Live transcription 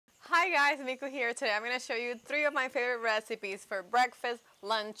Hi guys, Miku here. Today I'm going to show you 3 of my favorite recipes for breakfast,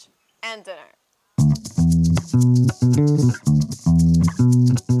 lunch, and dinner.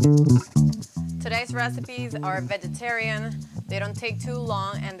 Today's recipes are vegetarian, they don't take too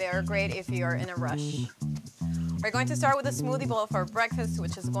long, and they are great if you're in a rush. We're going to start with a smoothie bowl for breakfast,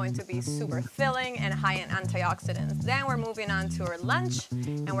 which is going to be super filling and high in antioxidants. Then we're moving on to our lunch,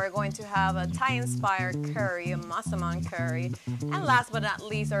 and we're going to have a Thai-inspired curry, a massaman curry, and last but not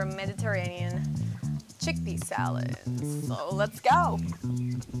least, our Mediterranean chickpea salad. So let's go!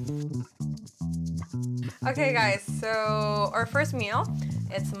 Okay guys, so our first meal,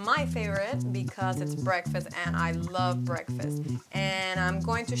 it's my favorite because it's breakfast and I love breakfast. And I'm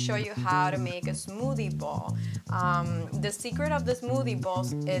going to show you how to make a smoothie bowl. The secret of the smoothie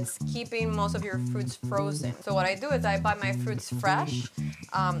bowls is keeping most of your fruits frozen. So what I do is I buy my fruits fresh,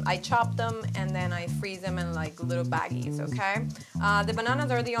 I chop them and then I freeze them in like little baggies, okay? The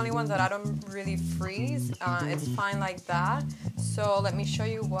bananas are the only ones that I don't really freeze. It's fine like that. So let me show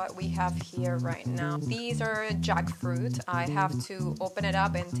you what we have here right now. These are jackfruit. I have to open it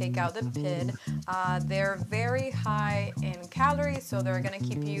up and take out the pit. They're very high in calories, so they're gonna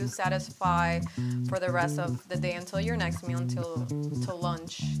keep you satisfied for the rest of the day until your next meal, until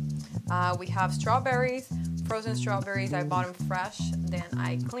lunch. We have strawberries, frozen strawberries. I bought them fresh, then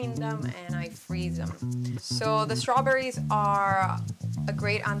I clean them and I freeze them. So the strawberries are a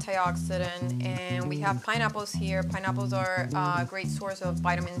great antioxidant, and we have pineapples here. Pineapples are a great source of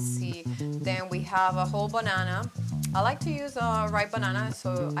vitamin C. Then we have a whole banana. I like to use a ripe banana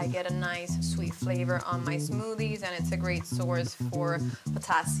so I get a nice sweet flavor on my smoothies, and it's a great source for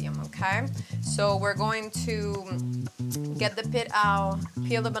potassium, okay? So we're going to get the pit out,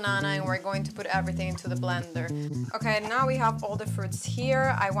 peel the banana, and we're going to put everything into the blender. Okay, now we have all the fruits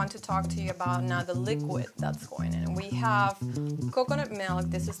here. I want to talk to you about now the liquid that's going in. We have coconut milk.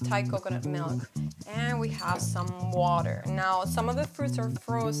 This is Thai coconut milk. And we have some water. Now, some of the fruits are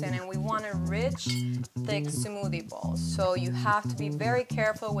frozen and we want a rich, thick smoothie bowl. So you have to be very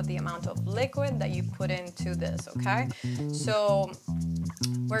careful with the amount of liquid that you put into this, okay? So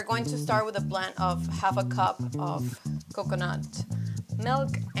we're going to start with a blend of half a cup of coconut milk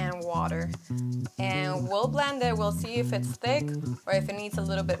and water. And we'll blend it, we'll see if it's thick or if it needs a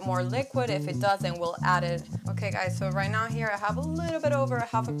little bit more liquid. If it doesn't, we'll add it. Okay guys, so right now here I have a little bit over a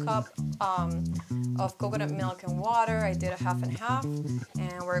half a cup of coconut milk and water. I did a half and half,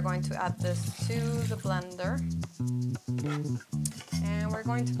 and we're going to add this to the blender and we're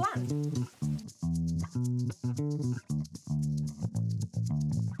going to blend.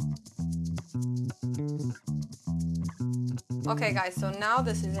 Okay guys, so now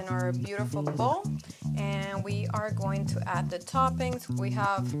this is in our beautiful bowl and we are going to add the toppings. We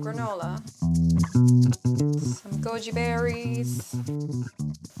have granola, some goji berries,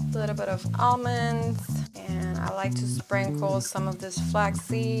 a little bit of almonds, and I like to sprinkle some of this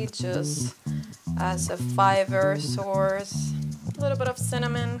flaxseed just as a fiber source, a little bit of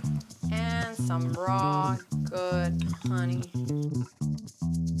cinnamon, and some raw good honey.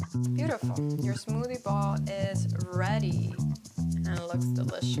 Beautiful. Your smoothie bowl is ready and it looks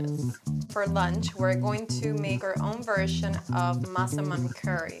delicious. For lunch, we're going to make our own version of massaman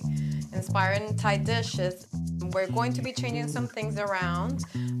curry. Inspired in Thai dishes, we're going to be changing some things around.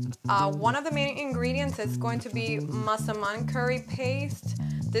 One of the main ingredients is going to be massaman curry paste.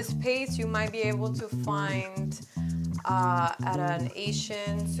 This paste you might be able to find at an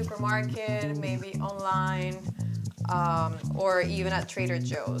Asian supermarket, maybe online, or even at Trader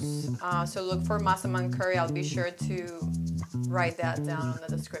Joe's. So look for massaman curry. I'll be sure to write that down on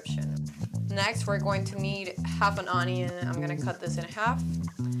the description. Next, we're going to need half an onion. I'm gonna cut this in half.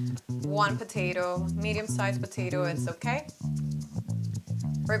 1 potato, medium-sized potato, it's okay.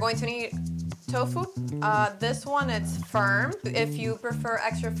 We're going to need tofu. This one is firm. If you prefer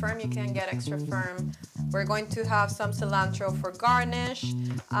extra firm, you can get extra firm. We're going to have some cilantro for garnish.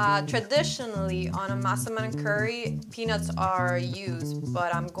 Traditionally, on a massaman curry, peanuts are used,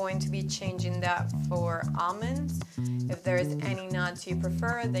 but I'm going to be changing that for almonds. If there's any nuts you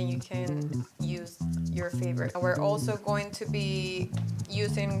prefer, then you can use your favorite. We're also going to be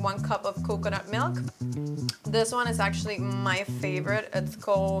using 1 cup of coconut milk. This one is actually my favorite. It's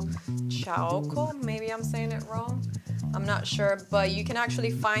called Chauko. Maybe I'm saying it wrong. I'm not sure, but you can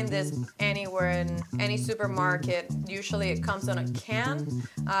actually find this anywhere in any supermarket. Usually it comes in a can.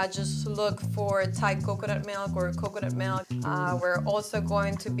 Just look for Thai coconut milk or coconut milk. We're also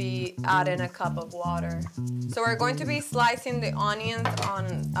going to be adding a cup of water. So we're going to be slicing the onions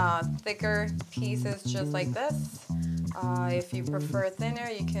on thicker pieces just like this. If you prefer thinner,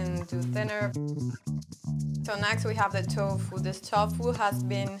 you can do thinner. So next we have the tofu. This tofu has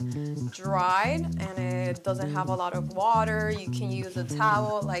been dried and it doesn't have a lot of water. You can use a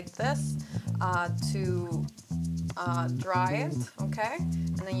towel like this to dry it, okay?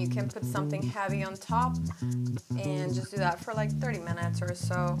 And then you can put something heavy on top and just do that for like 30 minutes or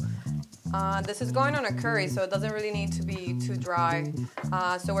so. This is going on a curry, so it doesn't really need to be too dry.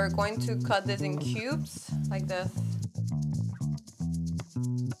 So we're going to cut this in cubes like this.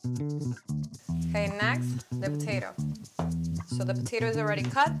 Okay, next, the potato. So the potato is already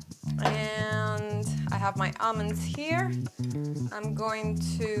cut, and I have my almonds here. I'm going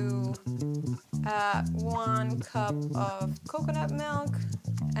to add 1 cup of coconut milk,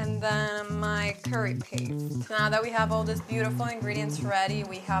 and then my curry paste. Now that we have all these beautiful ingredients ready,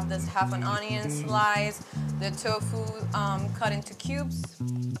 we have this half an onion slice, the tofu cut into cubes.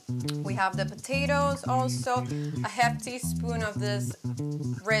 We have the potatoes also, a hefty spoon of this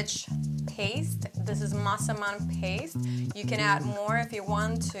rich paste. This is massaman paste. You can add more if you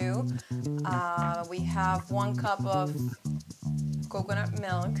want to. We have 1 cup of coconut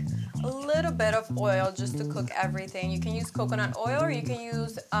milk, a little bit of oil just to cook everything. You can use coconut oil or you can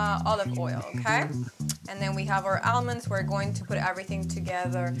use olive oil, okay? And then we have our almonds. We're going to put everything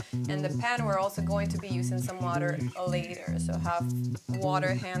together in the pan. We're also going to be using some water later, so have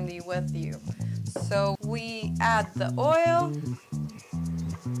water handy with you. So we add the oil,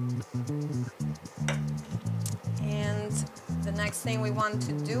 and the next thing we want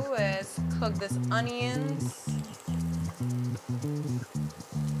to do is cook these onions.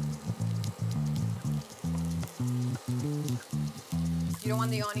 You don't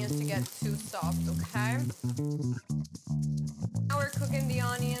want the onions to get too soft, okay? Now we're cooking the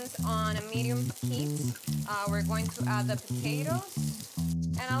onions on a medium heat. We're going to add the potatoes.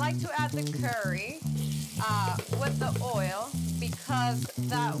 And I like to add the curry with the oil because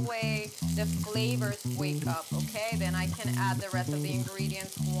that way the flavors wake up, okay? Then I can add the rest of the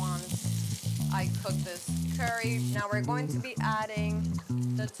ingredients once I cook this curry. Now we're going to be adding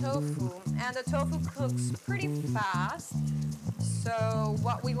the tofu, and the tofu cooks pretty fast. So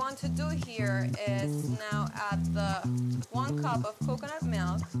what we want to do here is now add the 1 cup of coconut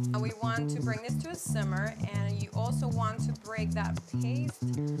milk, and we want to bring this to a simmer, and you also want to break that paste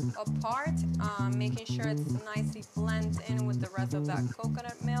apart, making sure it's nicely blended in with the rest of that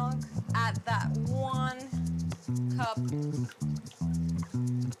coconut milk. Add that 1 cup,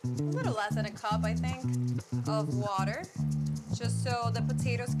 a little less than a cup I think, of water, just so the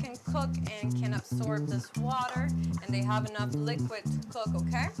potatoes can cook and can absorb this water and they have enough liquid to cook,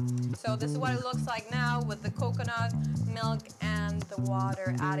 okay? So this is what it looks like now with the coconut milk and the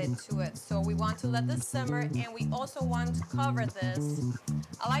water added to it. So we want to let this simmer, and we also want to cover this.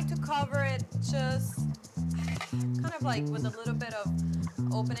 I like to cover it just kind of like with a little bit of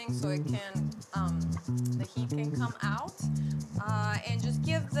opening so it can, the heat can come out. And just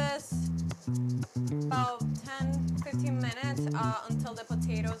give this about 10-15 minutes until the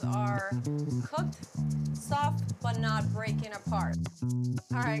potatoes are cooked, soft but not breaking apart.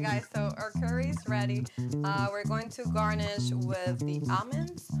 Alright guys, so our curry is ready. We're going to garnish with the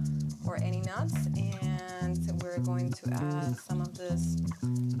almonds or any nuts, and we're going to add some of this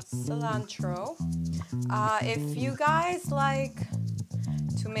cilantro. If you guys like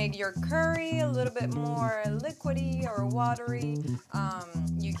to make your curry a little bit more liquidy or watery,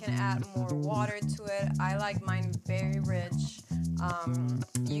 you can add more water to it. I like mine very rich.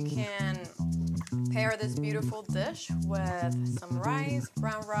 You can pair this beautiful dish with some rice,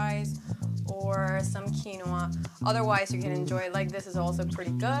 brown rice, or some quinoa. Otherwise, you can enjoy it like this is also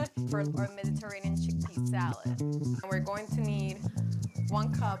pretty good for our Mediterranean chickpea salad. And we're going to need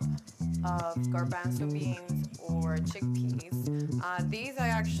 1 cup of garbanzo beans or chickpeas. These I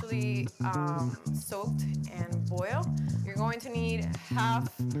actually soaked and boiled. You're going to need half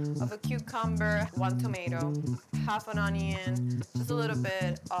of a cucumber, 1 tomato, half an onion, just a little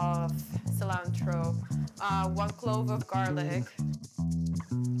bit of cilantro, 1 clove of garlic,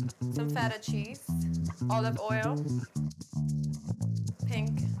 some feta cheese, olive oil,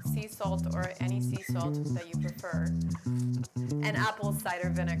 pink sea salt or any sea salt that you prefer, and apple cider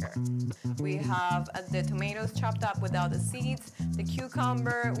vinegar. We have the tomatoes chopped up without the seeds, the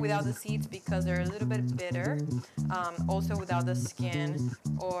cucumber without the seeds because they're a little bit bitter, also without the skin,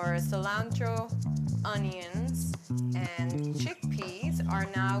 or cilantro, onions, and chickpeas are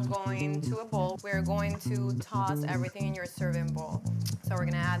now going to a bowl. We're going to toss everything in your serving bowl. So we're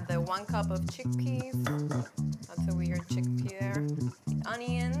gonna add the 1 cup of chickpeas, that's a weird chickpea there, the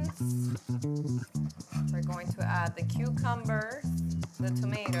onions, onions. We're going to add the cucumbers, the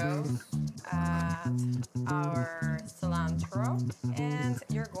tomatoes, add our cilantro, and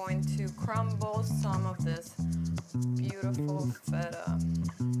you're going to crumble some of this beautiful feta.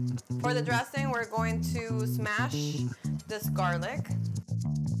 For the dressing, we're going to smash this garlic.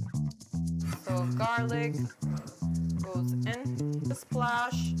 So garlic goes in, a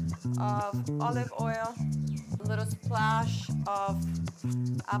splash of olive oil, a little splash of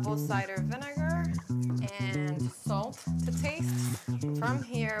apple cider vinegar, and salt to taste. From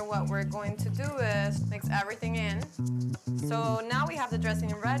here, what we're going to do is mix everything in. So now we have the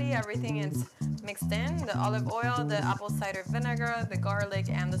dressing ready, everything is mixed in, the olive oil, the apple cider vinegar, the garlic,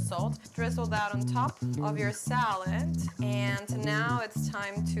 and the salt. Drizzle that on top of your salad, and now it's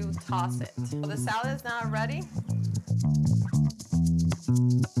time to toss it. So the salad is now ready.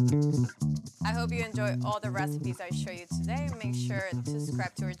 I hope you enjoy all the recipes I show you today. Make sure to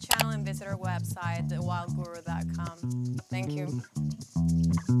subscribe to our channel and visit our website, thewildguru.com. Thank you.